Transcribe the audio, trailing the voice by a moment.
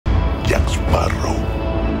Sparrow.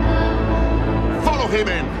 Follow him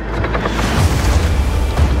in!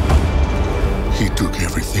 He took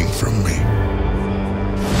everything from me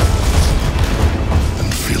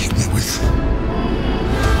and filled me with...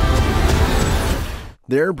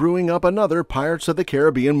 They're brewing up another Pirates of the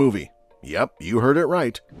Caribbean movie. Yep, you heard it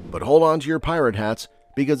right. But hold on to your pirate hats,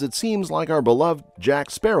 because it seems like our beloved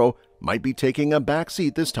Jack Sparrow might be taking a back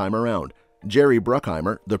seat this time around. Jerry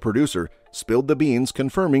Bruckheimer, the producer, spilled the beans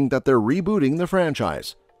confirming that they're rebooting the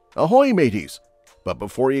franchise. Ahoy, mateys! But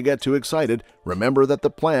before you get too excited, remember that the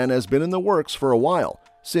plan has been in the works for a while,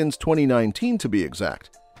 since 2019 to be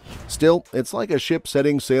exact. Still, it's like a ship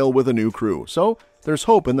setting sail with a new crew, so there's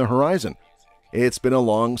hope in the horizon. It's been a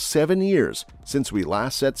long 7 years since we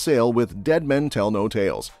last set sail with Dead Men Tell No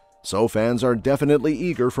Tales, so fans are definitely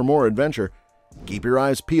eager for more adventure. Keep your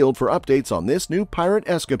eyes peeled for updates on this new pirate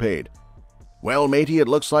escapade. Well, matey, it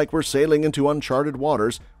looks like we're sailing into uncharted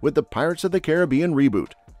waters with the Pirates of the Caribbean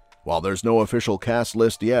reboot. While there's no official cast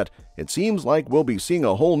list yet, it seems like we'll be seeing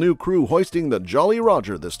a whole new crew hoisting the Jolly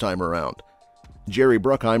Roger this time around. Jerry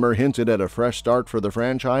Bruckheimer hinted at a fresh start for the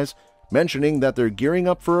franchise, mentioning that they're gearing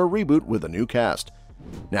up for a reboot with a new cast.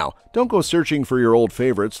 Now, don't go searching for your old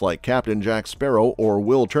favorites like Captain Jack Sparrow or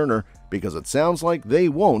Will Turner, because it sounds like they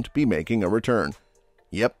won't be making a return.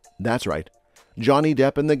 Yep, that's right. Johnny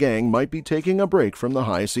Depp and the gang might be taking a break from the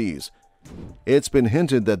high seas. It's been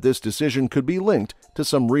hinted that this decision could be linked to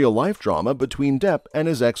some real-life drama between Depp and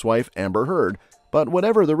his ex-wife Amber Heard, but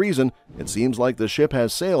whatever the reason, it seems like the ship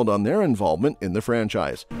has sailed on their involvement in the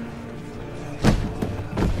franchise.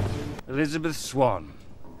 Elizabeth Swann.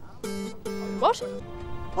 What?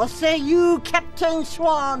 What say you, Captain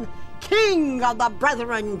Swann, King of the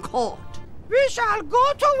Brethren Court? We shall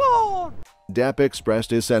go to war! Depp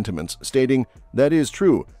expressed his sentiments, stating, "That is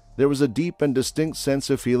true. There was a deep and distinct sense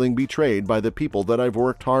of feeling betrayed by the people that I've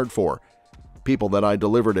worked hard for. People that I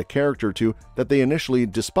delivered a character to that they initially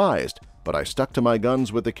despised, but I stuck to my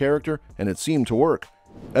guns with the character and it seemed to work."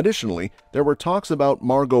 Additionally, there were talks about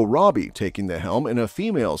Margot Robbie taking the helm in a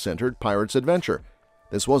female-centered pirate's adventure.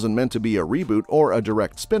 This wasn't meant to be a reboot or a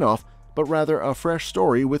direct spin-off, but rather a fresh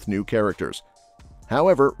story with new characters.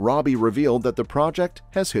 However, Robbie revealed that the project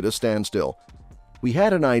has hit a standstill. "We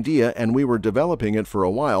had an idea and we were developing it for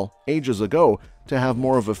a while, ages ago, to have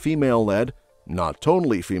more of a female-led, not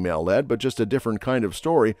totally female-led, but just a different kind of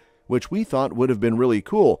story, which we thought would have been really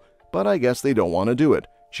cool, but I guess they don't want to do it,"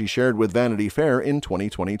 she shared with Vanity Fair in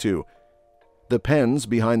 2022. The pens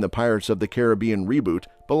behind the Pirates of the Caribbean reboot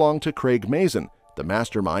belong to Craig Mazin, the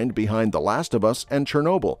mastermind behind The Last of Us and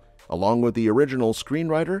Chernobyl, along with the original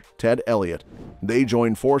screenwriter Ted Elliott. They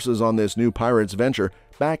joined forces on this new Pirates venture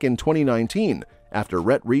back in 2019 after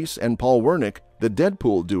Rhett Reese and Paul Wernick, the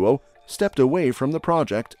Deadpool duo, stepped away from the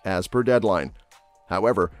project as per deadline.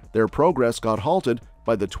 However, their progress got halted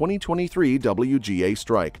by the 2023 WGA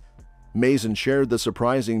strike. Mazin shared the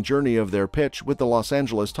surprising journey of their pitch with the Los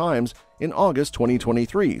Angeles Times in August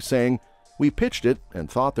 2023, saying, "We pitched it and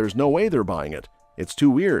thought there's no way they're buying it. It's too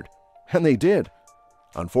weird." And they did.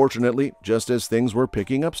 Unfortunately, just as things were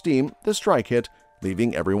picking up steam, the strike hit,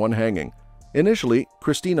 leaving everyone hanging. Initially,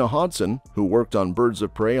 Christina Hodson, who worked on Birds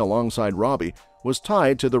of Prey alongside Robbie, was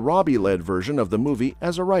tied to the Robbie-led version of the movie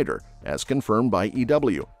as a writer, as confirmed by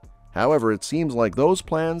EW. However, it seems like those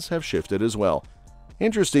plans have shifted as well.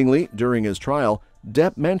 Interestingly, during his trial,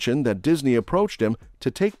 Depp mentioned that Disney approached him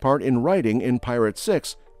to take part in writing in Pirates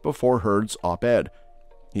 6 before Heard's op-ed.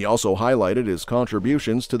 He also highlighted his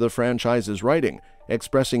contributions to the franchise's writing,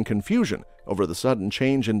 expressing confusion over the sudden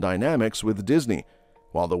change in dynamics with Disney.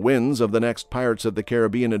 While the winds of the next Pirates of the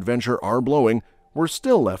Caribbean adventure are blowing, we're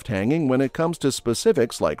still left hanging when it comes to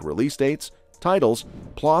specifics like release dates, titles,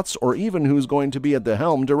 plots, or even who's going to be at the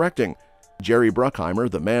helm directing. Jerry Bruckheimer,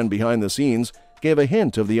 the man behind the scenes, gave a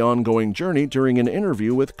hint of the ongoing journey during an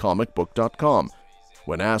interview with comicbook.com.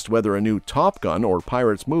 When asked whether a new Top Gun or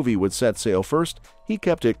Pirates movie would set sail first, he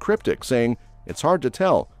kept it cryptic, saying, "It's hard to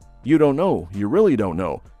tell. You don't know, you really don't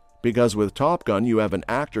know. Because with Top Gun you have an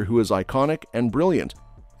actor who is iconic and brilliant.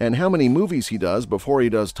 And how many movies he does before he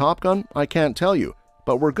does Top Gun, I can't tell you.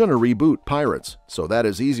 But we're gonna reboot Pirates, so that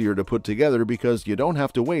is easier to put together because you don't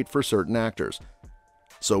have to wait for certain actors."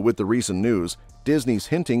 So with the recent news, Disney's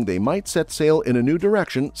hinting they might set sail in a new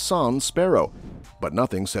direction sans Sparrow, but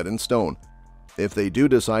nothing set in stone. If they do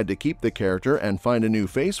decide to keep the character and find a new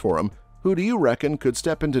face for him, who do you reckon could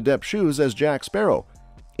step into Depp's shoes as Jack Sparrow?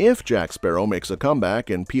 If Jack Sparrow makes a comeback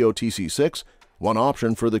in POTC 6, one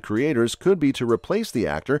option for the creators could be to replace the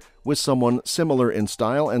actor with someone similar in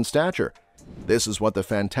style and stature. This is what the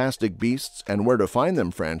Fantastic Beasts and Where to Find Them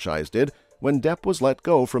franchise did when Depp was let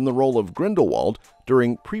go from the role of Grindelwald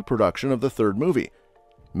during pre-production of the third movie.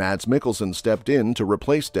 Mads Mikkelsen stepped in to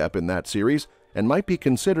replace Depp in that series and might be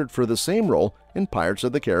considered for the same role in Pirates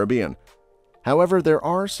of the Caribbean. However, there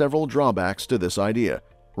are several drawbacks to this idea.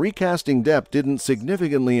 Recasting Depp didn't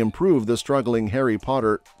significantly improve the struggling Harry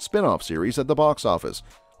Potter spin-off series at the box office,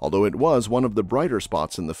 although it was one of the brighter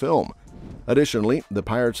spots in the film. Additionally, the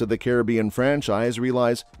Pirates of the Caribbean franchise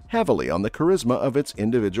relies heavily on the charisma of its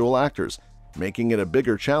individual actors, making it a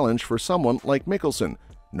bigger challenge for someone like Mikkelsen,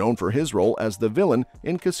 known for his role as the villain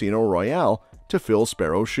in Casino Royale, to fill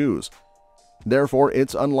Sparrow's shoes. Therefore,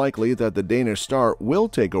 it's unlikely that the Danish star will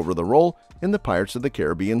take over the role in the Pirates of the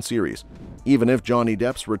Caribbean series. Even if Johnny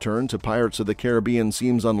Depp's return to Pirates of the Caribbean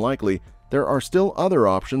seems unlikely, there are still other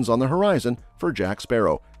options on the horizon for Jack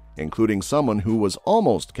Sparrow, including someone who was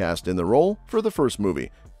almost cast in the role for the first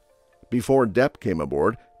movie. Before Depp came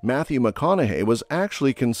aboard, Matthew McConaughey was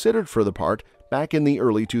actually considered for the part back in the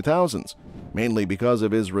early 2000s, mainly because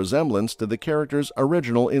of his resemblance to the character's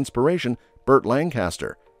original inspiration, Burt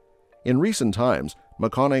Lancaster. In recent times,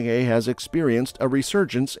 McConaughey has experienced a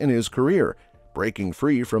resurgence in his career, breaking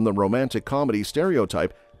free from the romantic comedy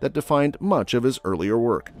stereotype that defined much of his earlier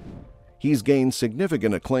work. He's gained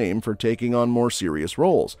significant acclaim for taking on more serious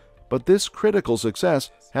roles, but this critical success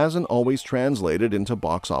hasn't always translated into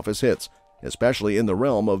box office hits, especially in the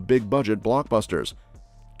realm of big-budget blockbusters.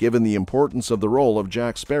 Given the importance of the role of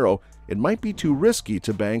Jack Sparrow, it might be too risky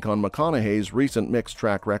to bank on McConaughey's recent mixed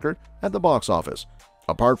track record at the box office.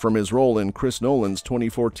 Apart from his role in Chris Nolan's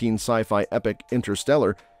 2014 sci-fi epic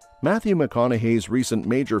Interstellar, Matthew McConaughey's recent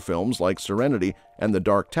major films like Serenity and The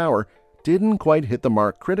Dark Tower didn't quite hit the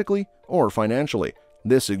mark critically or financially.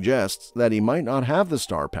 This suggests that he might not have the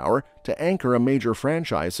star power to anchor a major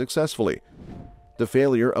franchise successfully. The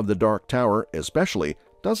failure of The Dark Tower, especially,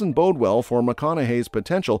 doesn't bode well for McConaughey's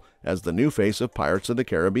potential as the new face of Pirates of the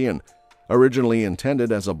Caribbean. Originally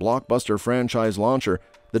intended as a blockbuster franchise launcher,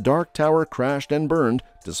 The Dark Tower crashed and burned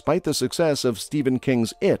despite the success of Stephen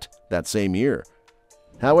King's It that same year.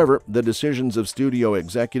 However, the decisions of studio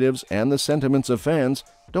executives and the sentiments of fans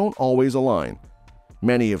don't always align.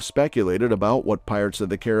 Many have speculated about what Pirates of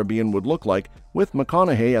the Caribbean would look like with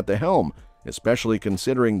McConaughey at the helm, especially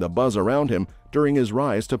considering the buzz around him during his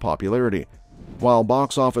rise to popularity. While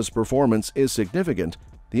box office performance is significant,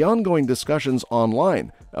 the ongoing discussions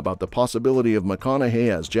online about the possibility of McConaughey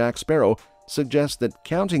as Jack Sparrow suggest that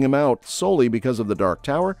counting him out solely because of The Dark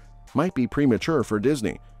Tower might be premature for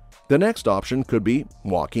Disney. The next option could be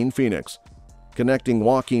Joaquin Phoenix. Connecting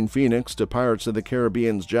Joaquin Phoenix to Pirates of the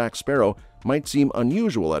Caribbean's Jack Sparrow might seem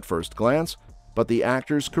unusual at first glance, but the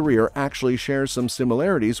actor's career actually shares some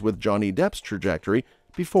similarities with Johnny Depp's trajectory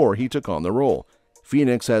before he took on the role.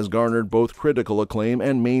 Phoenix has garnered both critical acclaim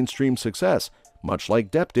and mainstream success, much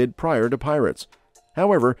like Depp did prior to Pirates.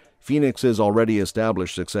 However, Phoenix's already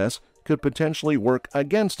established success could potentially work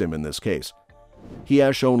against him in this case. He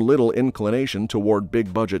has shown little inclination toward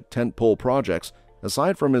big-budget tentpole projects,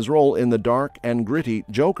 aside from his role in the dark and gritty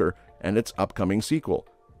Joker and its upcoming sequel.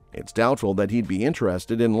 It's doubtful that he'd be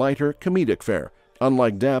interested in lighter comedic fare.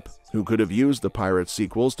 Unlike Depp, who could have used the Pirates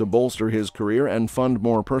sequels to bolster his career and fund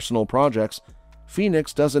more personal projects,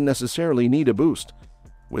 Phoenix doesn't necessarily need a boost.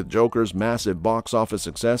 With Joker's massive box office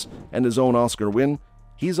success and his own Oscar win,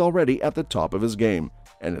 he's already at the top of his game,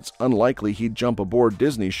 and it's unlikely he'd jump aboard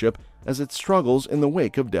Disney's ship as it struggles in the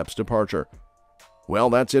wake of Depp's departure. Well,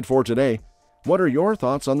 that's it for today. What are your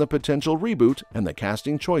thoughts on the potential reboot and the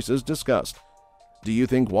casting choices discussed? Do you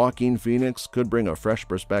think Joaquin Phoenix could bring a fresh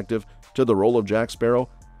perspective to the role of Jack Sparrow?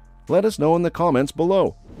 Let us know in the comments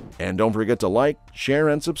below. And don't forget to like, share,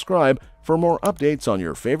 and subscribe for more updates on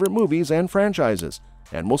your favorite movies and franchises.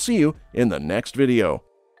 And we'll see you in the next video.